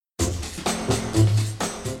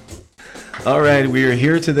All right, we are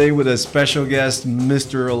here today with a special guest,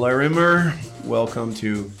 Mr. Larimer. Welcome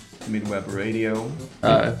to Midweb Radio.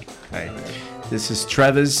 Hi. This is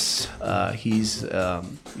Travis. He's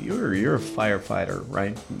you're a firefighter,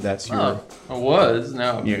 right? That's your. I was.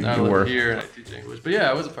 Now I'm You living here and I teach English. But yeah,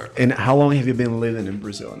 I was a firefighter. And how long have you been living in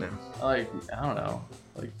Brazil now? I don't know,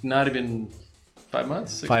 not even 5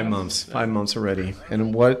 months. 5 months. 5 months already.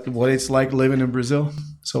 And what it's like living in Brazil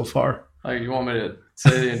so far? You want me to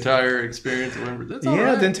say the entire experience of Brazil? That's all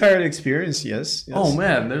right. The entire experience. Yes. Oh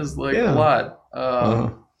man, there's a lot.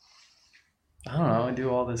 I don't know. I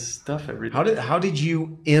do all this stuff every day. How did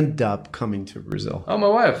you end up coming to Brazil? Oh, my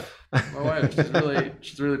wife.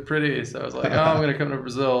 She's really pretty. So I was like, I'm gonna come to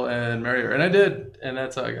Brazil and marry her, and I did, and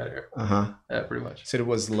that's how I got here. Yeah, pretty much. So it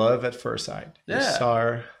was love at first sight. Yeah. You saw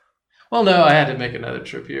her. Well, no, I had to make another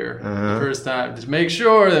trip here the first time just make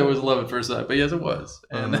sure that it was love at first sight. But yes, it was,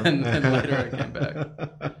 and then later I came back.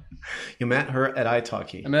 You met her at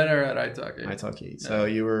Italki. I met her at Italki. Italki. So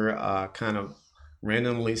you were kind of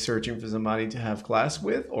randomly searching for somebody to have class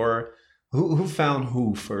with, or who found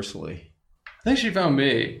who firstly? I think she found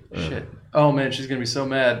me. Shit. Oh man, she's gonna be so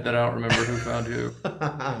mad that I don't remember who found who.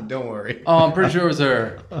 Don't worry. Oh, I'm pretty sure it was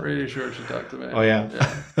her. Pretty sure she talked to me. Oh yeah.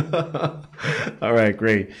 All right,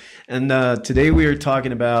 great. And today we are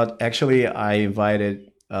talking about. Actually, I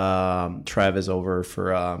invited Travis over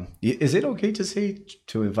for. Is it okay to say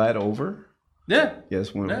to invite over? Yeah.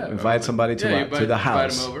 Yes, when invite somebody to the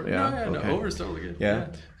house. Invite him over. Yeah. No, over's totally good. Yeah.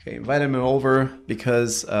 Okay, invite him over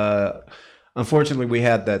because unfortunately we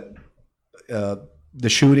had that the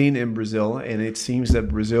shooting in Brazil, and it seems that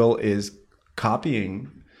Brazil is copying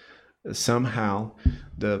somehow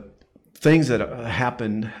the things that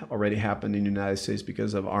already happened in the United States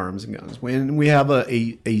because of arms and guns. When we have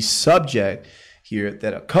a subject here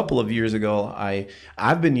that a couple of years ago,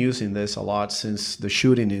 I've been using this a lot since the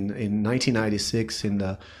shooting in 1996 in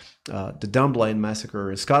the Dunblane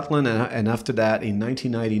massacre in Scotland, and after that in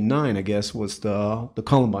 1999, I guess, was the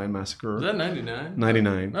Columbine massacre. Was that 99?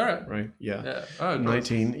 99. All right. Right. Yeah. Yeah. Oh,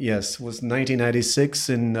 19. Yes, was 1996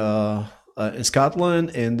 in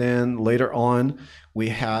Scotland, and then later on we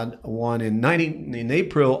had one on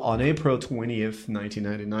April 20th,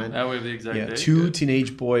 1999. That would be the exact date. Two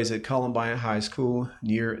teenage boys at Columbine High School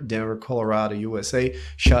near Denver, Colorado, USA,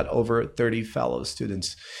 shot over 30 fellow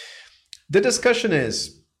students. The discussion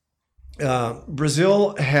is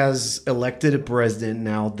Brazil has elected a president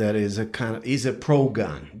now that is a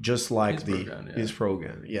pro-gun, just like he's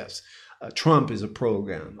pro-gun. Yes. Trump is a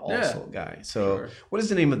pro-gun also guy. So What is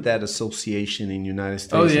the name of that association in the United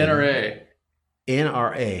States? Oh, the NRA.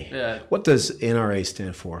 NRA. Yeah. What does NRA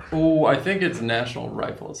stand for? Oh, I think it's National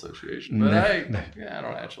Rifle Association, but I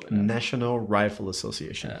don't actually know. National Rifle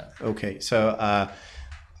Association. Yeah. Okay, so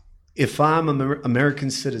if I'm an American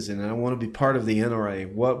citizen and I want to be part of the NRA,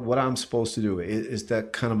 what I'm supposed to do? Is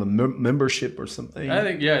that kind of a membership or something? I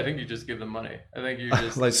think you just give them money. I think you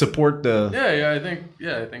just like support the. I think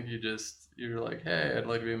you're like, hey, I'd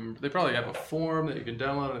like to be a member. They probably have a form that you can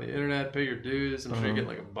download on the internet, pay your dues. I'm sure you get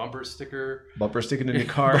like a bumper sticker. Bumper sticker in your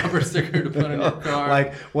car. Bumper sticker to put in your car.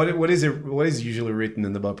 Like what is it? What is usually written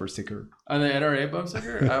in the bumper sticker? On the NRA bumper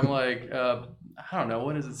sticker, I'm like, I don't know,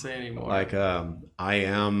 what does it say anymore? Like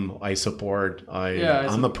I support.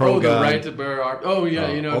 I'm a pro-gun. pro gun. The right to bear arms. Oh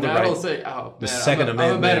yeah, now it'll say the Second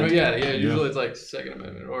Amendment. Usually it's like Second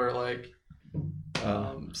Amendment or like.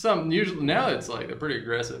 Some usually now it's like they're pretty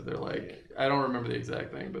aggressive. They're like, I don't remember the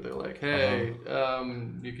exact thing, but they're like, hey,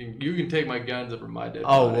 you can take my guns over my dead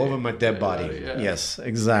body. Oh, over my dead body. Yeah. Yes,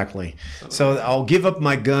 exactly. So I'll give up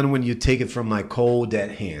my gun when you take it from my cold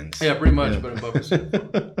dead hands. Yeah, pretty much. But a bumper sticker.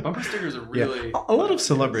 Bumper stickers are really. Yeah. A lot of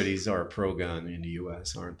celebrities are pro-gun in the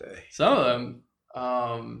U.S., aren't they? Some of them.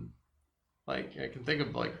 Like I can think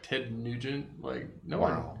of like Ted Nugent. Like no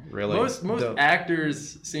one. Really? Most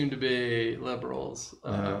actors seem to be liberals.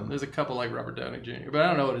 There's a couple like Robert Downey Jr., but I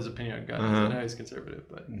don't know what his opinion on guns is. I know he's conservative,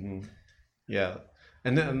 but yeah,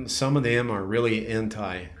 and then some of them are really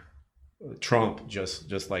anti-Trump,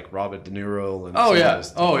 just like Robert De Niro and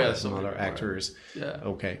some other actors. Yeah.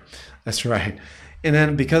 Okay, that's right. And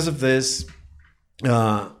then because of this,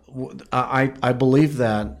 I believe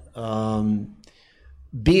that.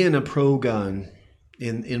 Being a pro-gun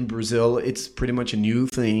in Brazil, it's pretty much a new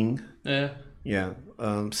thing. Yeah. Yeah.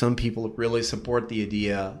 Some people really support the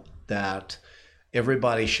idea that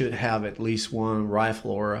everybody should have at least one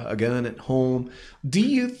rifle or a gun at home. Do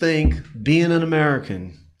you think, being an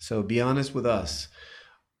American, so be honest with us,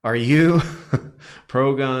 are you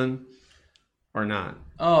pro-gun or not?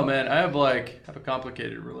 Oh man, I have a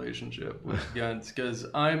complicated relationship with guns because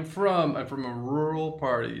I'm from a rural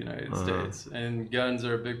part of the United States, and guns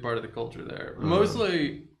are a big part of the culture there.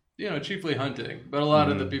 Mostly, chiefly hunting, but a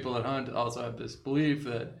lot of the people that hunt also have this belief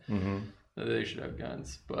that they should have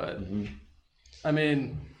guns. But I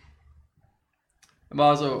mean,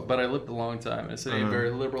 but I lived a long time in a city, a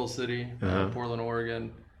very liberal city, Portland,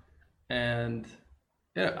 Oregon, and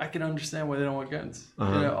I can understand why they don't want guns.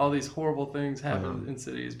 All these horrible things happen in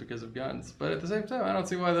cities because of guns. But at the same time, I don't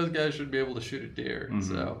see why those guys should be able to shoot a deer.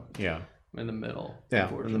 So yeah, I'm in the middle. Yeah,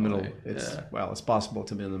 in the middle. It's possible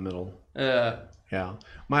to be in the middle. Yeah.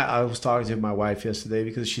 I was talking to my wife yesterday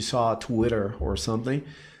because she saw Twitter or something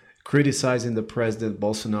criticizing the president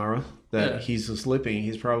Bolsonaro that he's sleeping.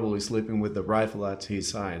 He's probably sleeping with the rifle at his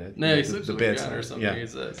side. Yeah, he sleeps with a gun or something. He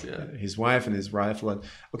says, his wife and his rifle.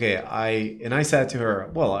 I said to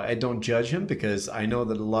her, well, I don't judge him because I know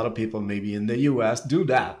that a lot of people maybe in the U.S. do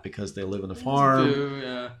that because they live on a farm.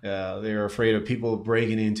 They're afraid of people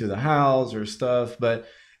breaking into the house or stuff, but.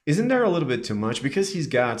 Isn't there a little bit too much? Because he's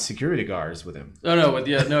got security guards with him. Oh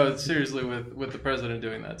no, seriously, with the president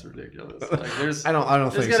doing that's ridiculous. Like there's I don't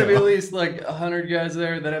think so. There's got to be at least 100 guys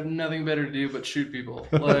there that have nothing better to do but shoot people.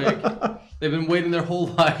 Like they've been waiting their whole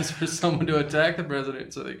lives for someone to attack the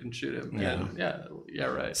president so they can shoot him. And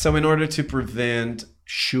right. So in order to prevent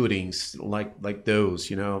shootings like those,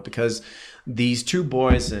 because these two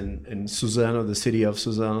boys in Suzano, the city of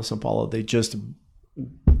Suzano, São Paulo, they just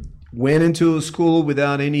went into school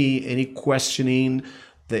without any questioning.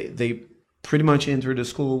 They pretty much entered the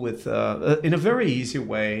school with in a very easy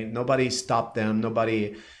way. Nobody stopped them.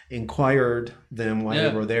 Nobody inquired them while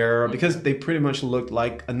they were there because they pretty much looked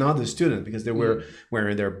like another student because they were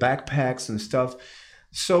wearing their backpacks and stuff.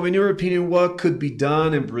 So in your opinion, what could be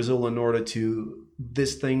done in Brazil in order to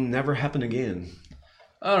this thing never happen again?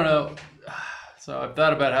 I don't know. So I've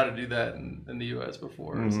thought about how to do that in the U.S.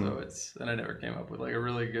 before, and I never came up with a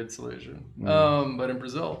really good solution. But in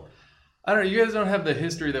Brazil, I don't know. You guys don't have the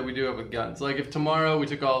history that we do have with guns. Like if tomorrow we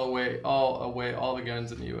took all the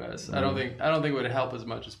guns in the U.S., I don't think it would help as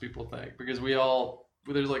much as people think because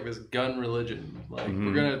there's this gun religion.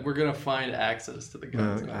 We're gonna find access to the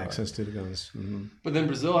guns. But then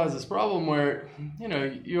Brazil has this problem where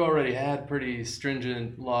you already had pretty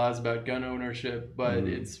stringent laws about gun ownership, but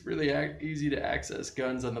it's really easy to access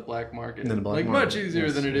guns on the black market. Much easier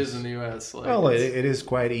than it is in the U.S. It is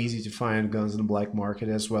quite easy to find guns in the black market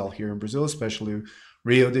as well here in Brazil, especially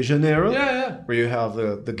Rio de Janeiro, where you have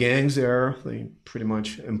the gangs there. They pretty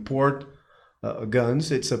much import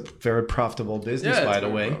guns. It's a very profitable business, by the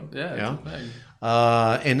way.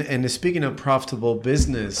 And speaking of profitable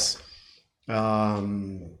business, there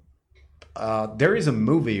is a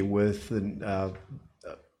movie with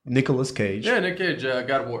Nicolas Cage. Yeah, Nick Cage,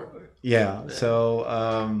 God of War. Yeah.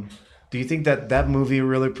 So, do you think that movie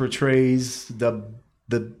really portrays the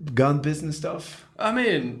gun business stuff? I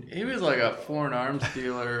mean, he was like a foreign arms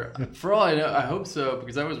dealer. For all I know, I hope so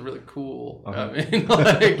because that was really cool. I mean,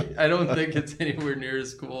 I don't think it's anywhere near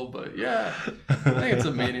as cool, but I think it's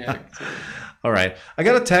a maniac. So. All right. I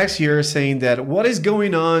got a text here saying that what is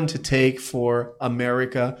going on to take for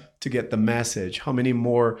America to get the message? How many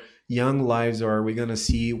more young lives are we going to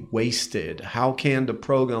see wasted? How can the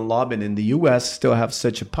pro-gun lobby in the U.S. still have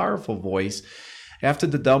such a powerful voice? After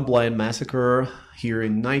the Dublin massacre here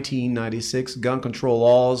in 1996, gun control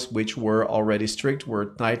laws, which were already strict,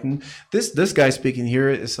 were tightened. This guy speaking here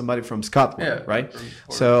is somebody from Scotland, right?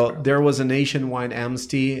 So there was a nationwide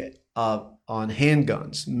amnesty on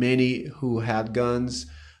handguns. Many who had guns,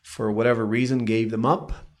 for whatever reason, gave them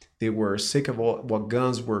up. They were sick of what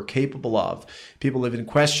guns were capable of. People even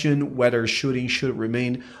question whether shooting should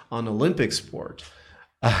remain an Olympic sport.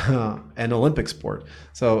 An Olympic sport.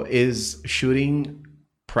 So is shooting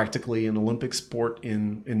practically an Olympic sport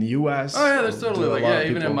in the U.S.? Oh yeah, there's totally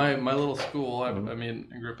even at my little school. I mean,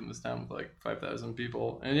 I grew up in this town with 5,000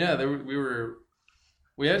 people, and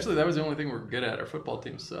we actually that was the only thing we were good at. Our football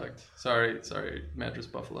team sucked. Sorry, Mattress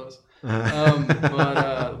Buffaloes,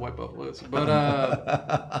 but White Buffaloes,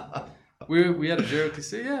 but. We had a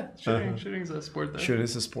JOTC. Yeah, shooting's a sport there. Shooting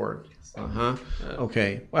is a sport.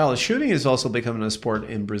 Okay. Well, shooting is also becoming a sport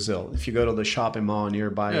in Brazil. If you go to the shopping mall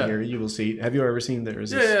nearby here, you will see. Have you ever seen there?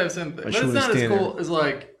 I've seen. But it's not as cool as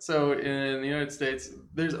so in the United States. So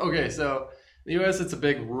in the U.S. it's a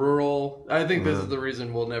big rural. I think this is the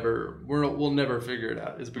reason we'll never figure it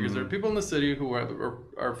out. Is because there are people in the city who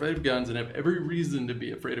are afraid of guns and have every reason to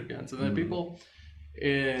be afraid of guns, and then people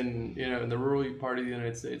in the rural part of the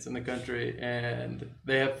United States in the country, and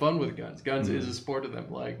they have fun with guns. Guns is a sport to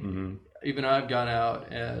them. Even I've gone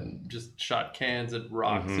out and just shot cans at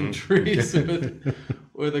rocks and trees with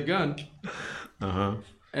with a gun. Uh-huh.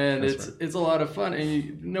 And it's a lot of fun,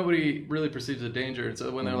 and nobody really perceives a danger. And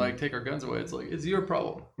so when they're like, take our guns away, it's like, it's your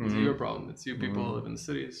problem. It's your problem. It's you people who live in the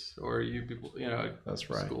cities, or you people, That's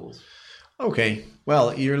right. schools. Okay,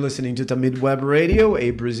 well, you're listening to Tamid Web Radio,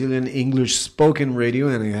 a Brazilian English spoken radio,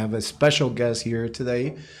 and I have a special guest here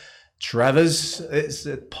today, Travis. Is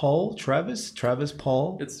it Paul? Travis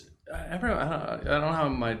Paul? It's I don't know how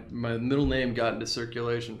my middle name got into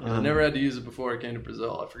circulation. I never had to use it before I came to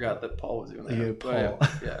Brazil. I forgot that Paul was even there. Yeah, Paul.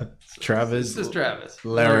 Yeah. Travis. It's just Travis.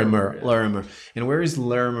 Larimer. Yeah. Larimer. And where is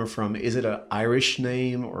Larimer from? Is it an Irish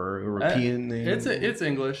name or European name? It's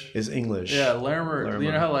English. It's English. Yeah, Larimer.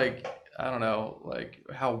 You know how I don't know, like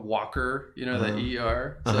how Walker, the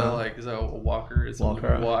ER. So is that a walker? It's someone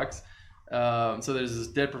who walks. So there's this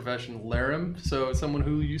dead profession, Larum. So someone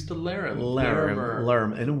who used to Larum.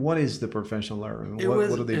 Larum. And what is the profession Larum? What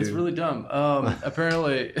do they do? It's really dumb.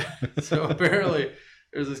 Apparently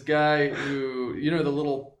there's this guy who, the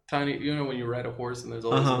little tiny, when you ride a horse and there's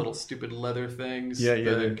all those little stupid leather things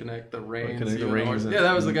that connect the reins. Yeah,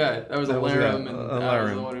 that was the guy. That was a Larum, and I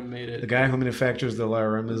was the one who made it. The guy who manufactures the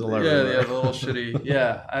Larum is a Larum. Yeah, the little shitty.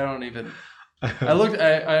 Yeah, I don't even. I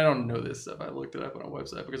don't know this stuff. I looked it up on a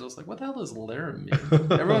website because I was like, what the hell does Larum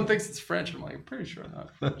mean? Everyone thinks it's French. I'm like, I'm pretty sure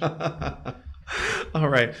not French. All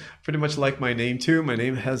right. Pretty much like my name too. My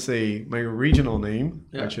name has my regional name,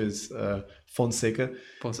 which is Fonseca.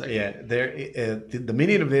 Yeah. The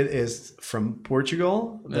meaning of it is from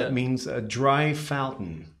Portugal. That means a dry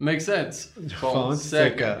fountain. Makes sense.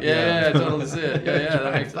 Fonseca. Yeah, I totally see it. Yeah,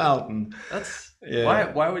 that makes fountain. That's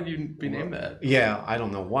why would you be named that? Yeah, I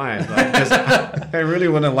don't know why, but because I really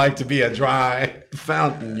wouldn't like to be a dry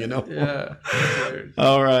fountain, Yeah.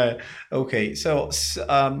 All right. Okay. So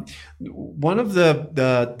one of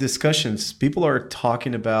the discussions, people are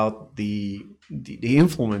talking about the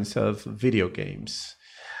influence of video games.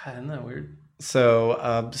 Isn't that weird?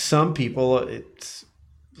 So some people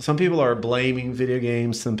are blaming video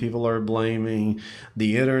games. Some people are blaming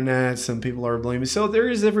the internet. Some people are blaming. So there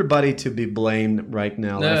is everybody to be blamed right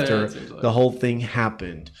now after the whole thing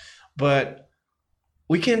happened. But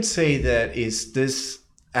we can't say that it's this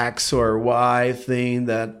X or Y thing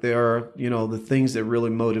that there are, the things that really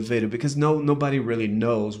motivate it, because nobody really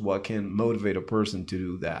knows what can motivate a person to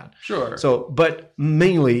do that. Sure. So, but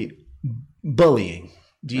mainly bullying.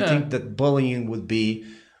 Do you think that bullying would be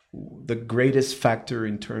the greatest factor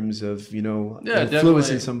in terms of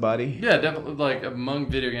influencing somebody? Yeah, definitely. Like among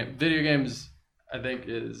video games, I think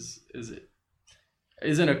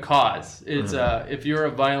isn't a cause. It's if you're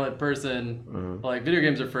a violent person, like video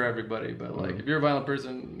games are for everybody, but like if you're a violent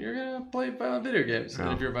person, you're gonna play violent video games.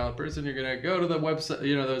 And if you're a violent person, you're gonna go to the website,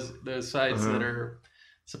 those sites that are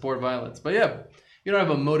support violence. But yeah, you don't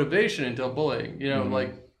have a motivation until bullying.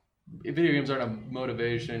 Like video games aren't a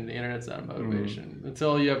motivation. The internet's not a motivation.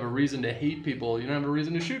 Until you have a reason to hate people, you don't have a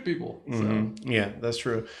reason to shoot people. So. Yeah, that's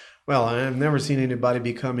true. Well, I've never seen anybody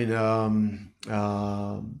becoming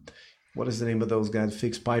what is the name of those guys?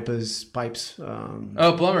 Fix pipes.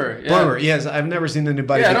 Plumber. Yeah. Plumber. Yes, I've never seen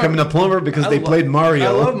anybody becoming a plumber because they played Mario. I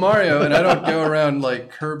love Mario, and I don't go around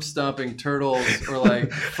like curb stomping turtles or like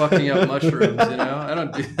fucking up mushrooms. I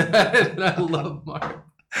don't do that. And I love Mario.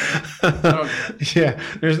 Yeah,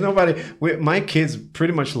 there's nobody. My kids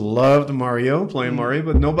pretty much loved Mario, playing Mario,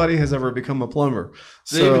 but nobody has ever become a plumber.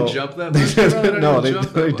 Do they even jump that much? No, they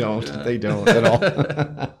don't. Yeah. They don't at all.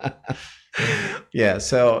 Yeah,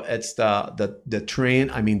 so it's the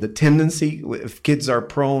trend. I mean, the tendency if kids are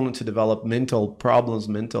prone to develop mental problems,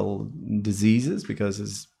 mental diseases,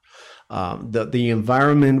 because the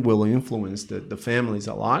environment will influence the families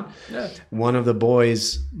a lot. Yeah. One of the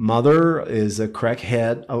boys' mother is a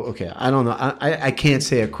crackhead. Oh, okay. I don't know. I can't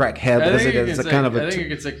say a crackhead because it's a kind of a. I think you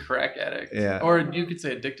could say crack addict. Yeah. Or you could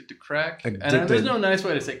say addicted to crack. And there's no nice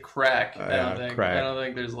way to say crack. I don't think. Crack. I don't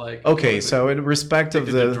think there's like. Okay, so in respect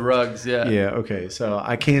of the drugs, yeah. Yeah. Okay, so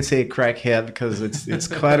I can't say crackhead because it's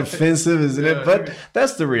quite offensive, isn't it? But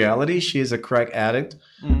that's the reality. She is a crack addict,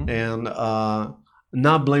 and.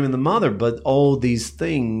 Not blaming the mother, but all these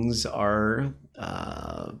things are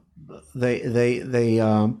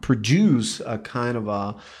they produce a kind of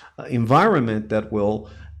a environment that will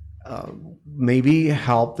maybe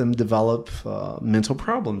help them develop mental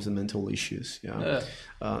problems and mental issues.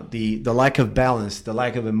 The lack of balance, the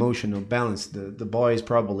lack of emotional balance. The boys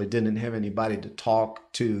probably didn't have anybody to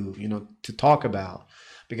talk to, to talk about.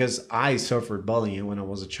 Because I suffered bullying when I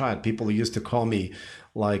was a child. People used to call me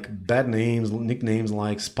like bad names, nicknames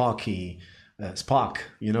like Spocky, Spock,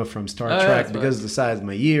 from Star Oh, yeah, Trek, Spock. because of the size of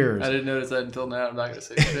my ears. I didn't notice that until now. I'm not gonna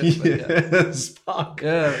say shit. But yeah. Spock.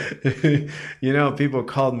 Yeah. People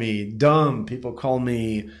called me dumb. People call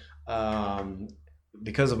me,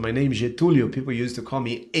 because of my name Getulio, people used to call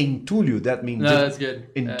me Entulio. That means No, that's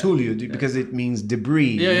good. Entulio, because it means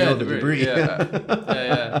debris. Yeah, the debris. Yeah.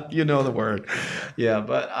 Yeah. You know the word. Yeah,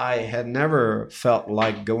 but I had never felt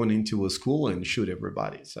like going into a school and shoot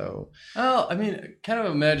everybody. So, Well, I mean, kind of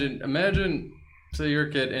imagine, so you're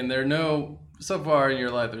a kid, and so far in your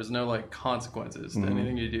life, there's no like consequences to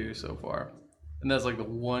anything you do so far, and that's like the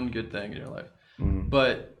one good thing in your life.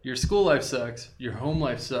 But your school life sucks, your home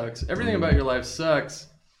life sucks, everything about your life sucks.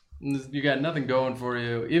 You got nothing going for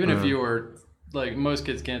you. Even if you were like, most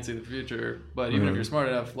kids can't see the future, but even if you're smart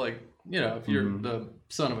enough, like, if you're the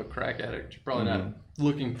son of a crack addict, you're probably not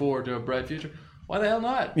looking forward to a bright future. Why the hell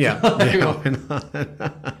not? Yeah. Why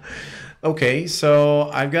not? Okay, so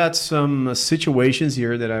I've got some situations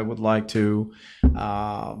here that I would like to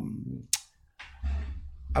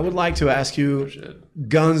ask you.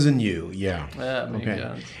 Guns and you. Yeah. Okay.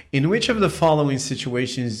 Guns. In which of the following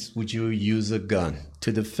situations would you use a gun?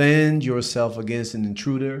 To defend yourself against an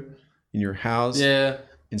intruder in your house? Yeah.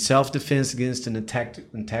 In self-defense against an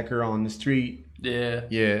attacker on the street? Yeah.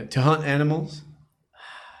 Yeah. To hunt animals?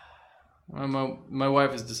 My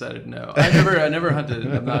wife has decided no. I never hunted.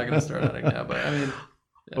 I'm not going to start hunting now. But I mean,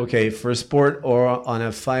 yeah. Okay, for sport or on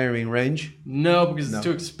a firing range? No, because it's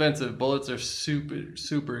too expensive. Bullets are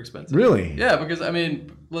super expensive. Really? Yeah, because I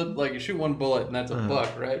mean, like you shoot one bullet and that's a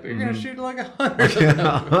buck, right? But you're gonna shoot like 100 of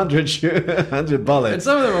them. 100 bullets. And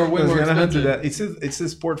some of them are way more expensive. It's a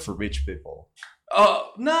sport for rich people.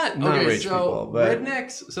 Oh, not okay. Rich So people, but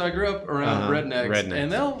rednecks. So I grew up around rednecks, and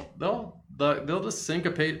they'll just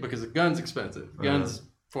syncopate because the gun's expensive. Gun's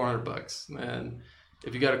 $400, and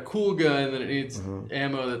if you got a cool gun, then it needs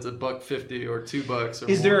ammo that's $1.50 or $2.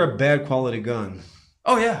 Is there a bad quality gun?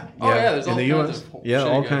 Oh yeah, There's all kinds of all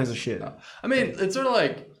guns. kinds of shit. I mean, it's sort of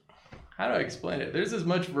like, how do I explain it? There's as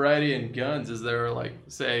much variety in guns as there are, like,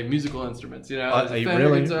 say, musical instruments. There's a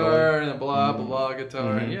Fender guitar and a blah blah blah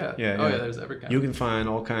guitar. And yeah, there's every kind. You can find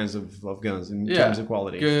all kinds of guns in terms of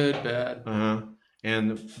quality. Good, bad.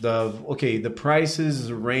 And the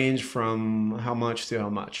prices range from how much to how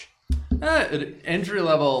much? Entry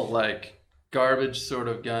level, like, garbage sort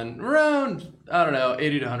of gun, around, I don't know,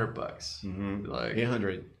 $80 to $100. Like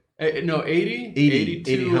 800. No, 80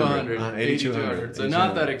 to 100. 80 to 100. So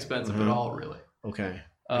not that expensive at all, really. Okay.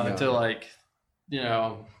 To like,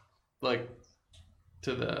 like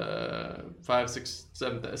to the 5, 6,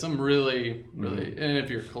 7, some really, and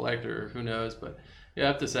if you're a collector, who knows, but yeah,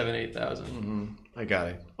 up to 7,000, 8,000. I got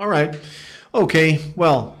it. All right. Okay.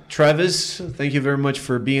 Well, Travis, thank you very much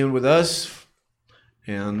for being with us.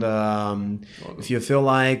 And if you feel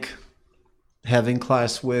like having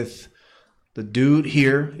class with the dude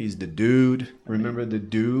here, he's the dude. Remember the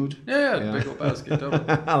dude? Yeah. Big Lebowski, totally.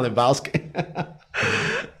 Lebowski.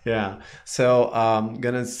 Yeah. So I'm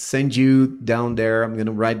gonna send you down there. I'm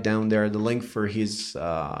gonna write down there the link for his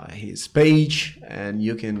page, and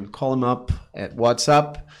you can call him up at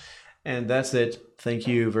WhatsApp. And that's it. Thank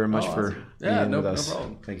you very much for being with us. No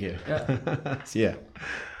problem. Thank you. Yeah. See ya.